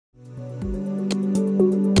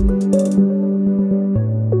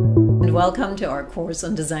welcome to our course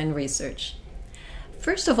on design research.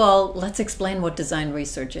 First of all, let's explain what design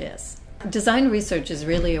research is. Design research is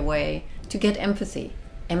really a way to get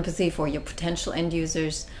empathy for your potential end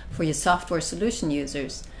users, for your software solution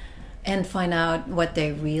users, and find out what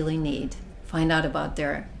they really need. Find out about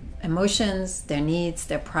their emotions, their needs,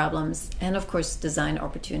 their problems, and of course design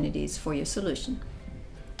opportunities for your solution.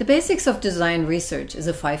 The basics of design research is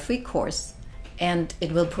a 5-week course, and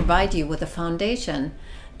it will provide you with a foundation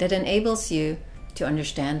that enables you to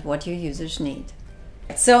understand what your users need.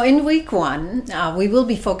 So in week 1, we will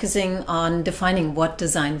be focusing on defining what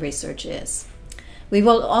design research is. We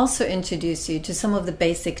will also introduce you to some of the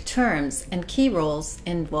basic terms and key roles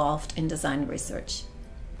involved in design research.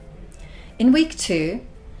 In week 2,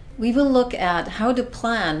 we will look at how to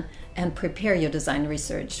plan and prepare your design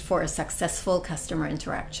research for a successful customer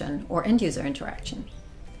interaction or end user interaction.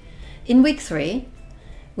 In week 3,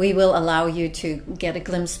 we will allow you to get a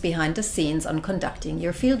glimpse behind the scenes on conducting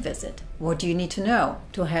your field visit. What do you need to know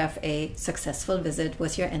to have a successful visit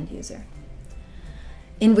with your end user?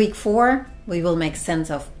 In week 4, we will make sense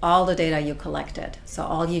of all the data you collected. So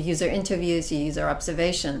all your user interviews, your user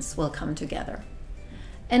observations will come together.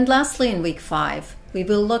 And lastly, in week 5, we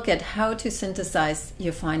will look at how to synthesize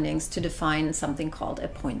your findings to define something called a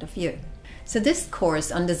point of view. So this course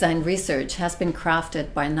on design research has been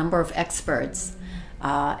crafted by a number of experts,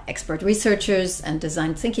 expert researchers and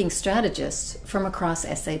design thinking strategists from across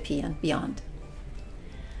SAP and beyond.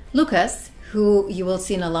 Lucas, who you will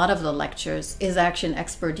see in a lot of the lectures, is actually an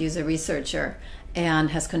expert user researcher and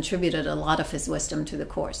has contributed a lot of his wisdom to the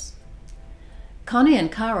course. Connie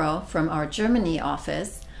and Caro from our Germany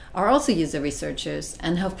office are also user researchers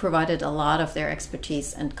and have provided a lot of their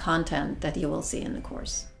expertise and content that you will see in the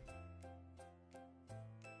course.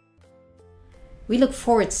 We look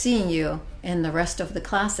forward to seeing you in the rest of the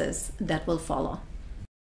classes that will follow.